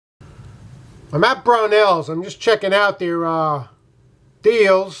I'm at Brownells. I'm just checking out their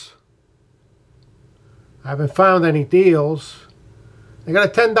deals. I haven't found any deals. They got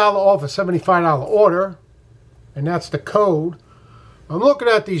a $10 off a $75 order, and that's the code. I'm looking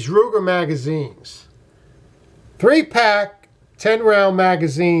at these Ruger magazines. 3-pack, 10-round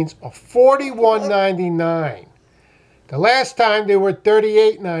magazines are $41.99. The last time they were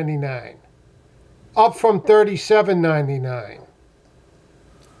 $38.99, up from $37.99.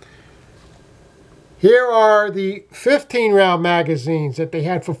 Here are the 15-round magazines that they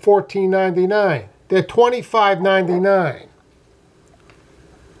had for $14.99. They're $25.99.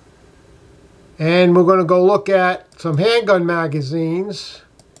 And we're going to go look at some handgun magazines.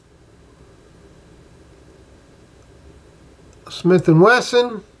 Smith &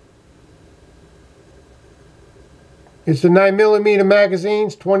 Wesson. It's the 9mm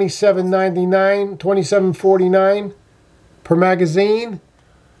magazines, $27.99, $27.49 per magazine.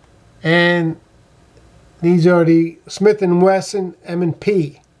 And these are the Smith & Wesson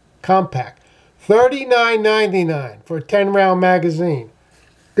MP compact. $39.99 for a 10-round magazine.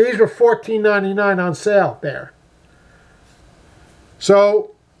 These were $14.99 on sale there.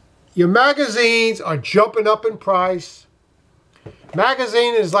 So your magazines are jumping up in price.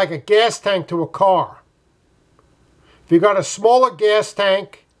 Magazine is like a gas tank to a car. If you got a smaller gas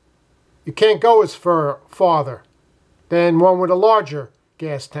tank, you can't go as farther than one with a larger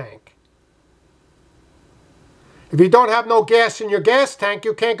gas tank. If you don't have no gas in your gas tank,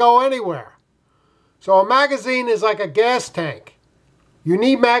 you can't go anywhere. So a magazine is like a gas tank. You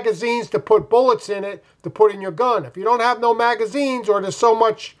need magazines to put bullets in it to put in your gun. If you don't have no magazines, or there's so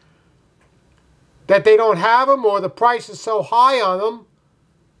much that they don't have them, or the price is so high on them,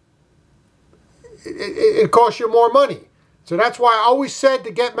 it costs you more money. So that's why I always said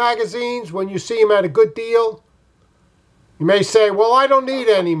to get magazines when you see them at a good deal. You may say, well, I don't need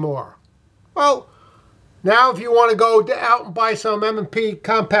any more. Well, now if you want to go out and buy some M&P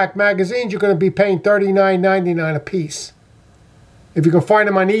compact magazines, you're going to be paying $39.99 a piece. If you can find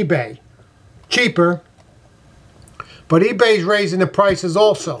them on eBay. Cheaper. But eBay's raising the prices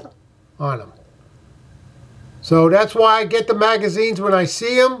also on them. So that's why I get the magazines when I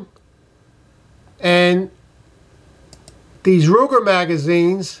see them. And these Ruger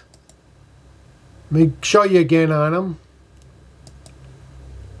magazines, let me show you again on them.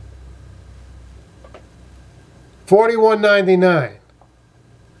 $41.99.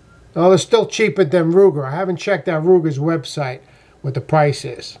 Oh, they're still cheaper than Ruger. I haven't checked out Ruger's website what the price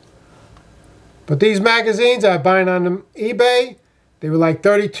is. But these magazines I buying on eBay, they were like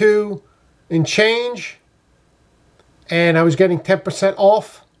 32 and change. And I was getting 10%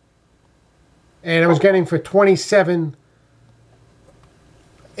 off. And I was getting for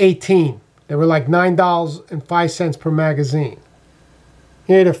 $27.18. They were like $9.05 per magazine.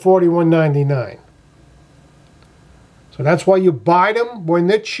 Here they're $41.99. So that's why you buy them when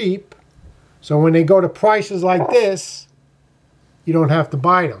they're cheap. So when they go to prices like this, you don't have to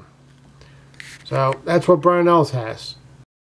buy them. So that's what Brownells has.